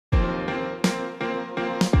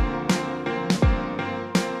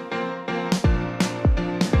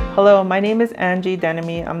Hello, my name is Angie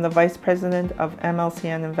Desnomie. I'm the Vice President of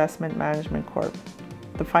MLCN Investment Management Corp.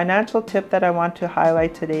 The financial tip that I want to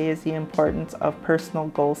highlight today is the importance of personal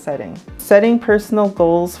goal setting. Setting personal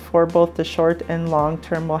goals for both the short and long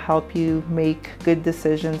term will help you make good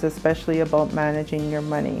decisions, especially about managing your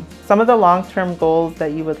money. Some of the long-term goals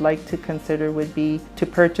that you would like to consider would be to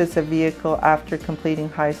purchase a vehicle after completing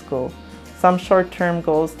high school. Some short-term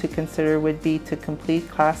goals to consider would be to complete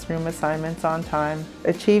classroom assignments on time.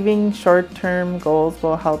 Achieving short-term goals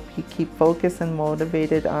will help you keep focused and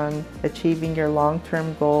motivated on achieving your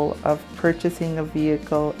long-term goal of purchasing a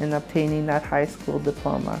vehicle and obtaining that high school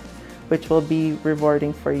diploma, which will be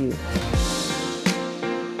rewarding for you.